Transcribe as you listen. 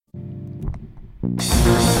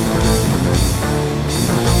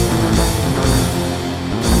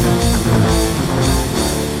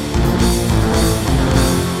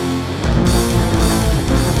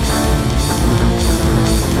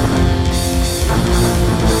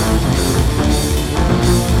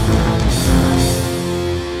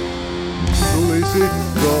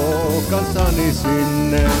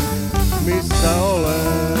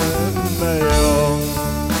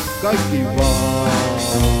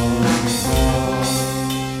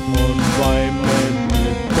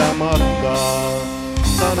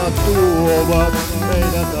tuovat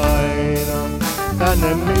meidät aina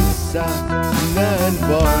tänne, missä näen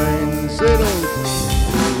vain sinut.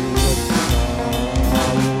 Uudessa,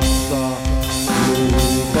 alussa,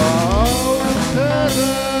 lupaus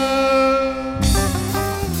herää.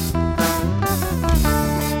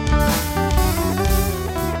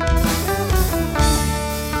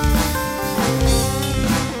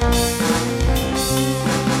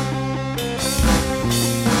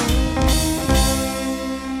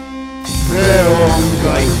 Se on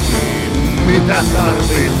kaikki, mitä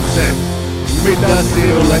tarvitset, mitä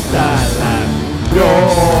sinulle täällä jo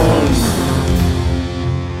on.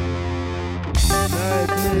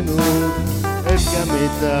 Näet minut, etkä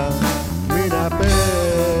mitä, minä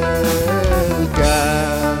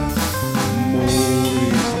pelkään.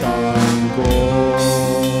 Muistanko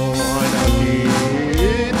aina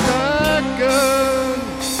kiittääkään.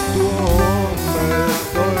 Tuomme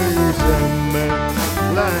toisemme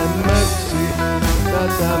lähemmäksi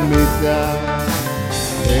tätä mitä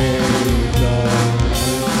ei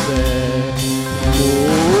tarvitse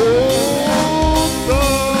muuttaa.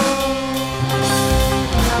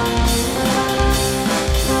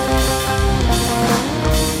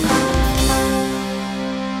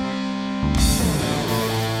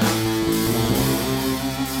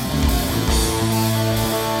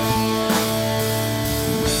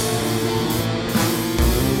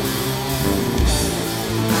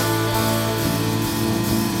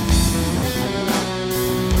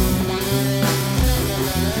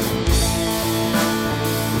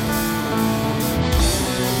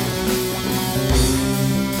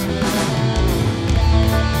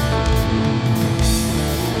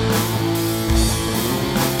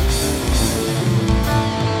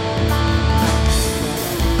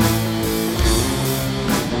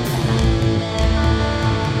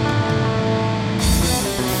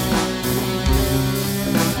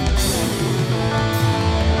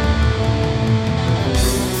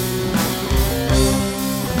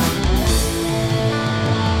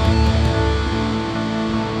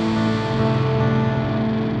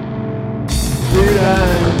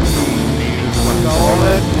 Pidän kiinni, vaikka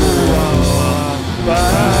olet muualla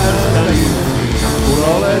päästäni, kun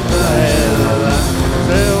olet lähellä.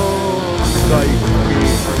 Se on kaikki,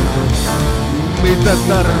 mitä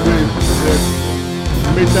tarvitset,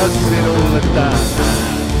 mitä sinulle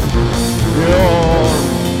tänään jo on.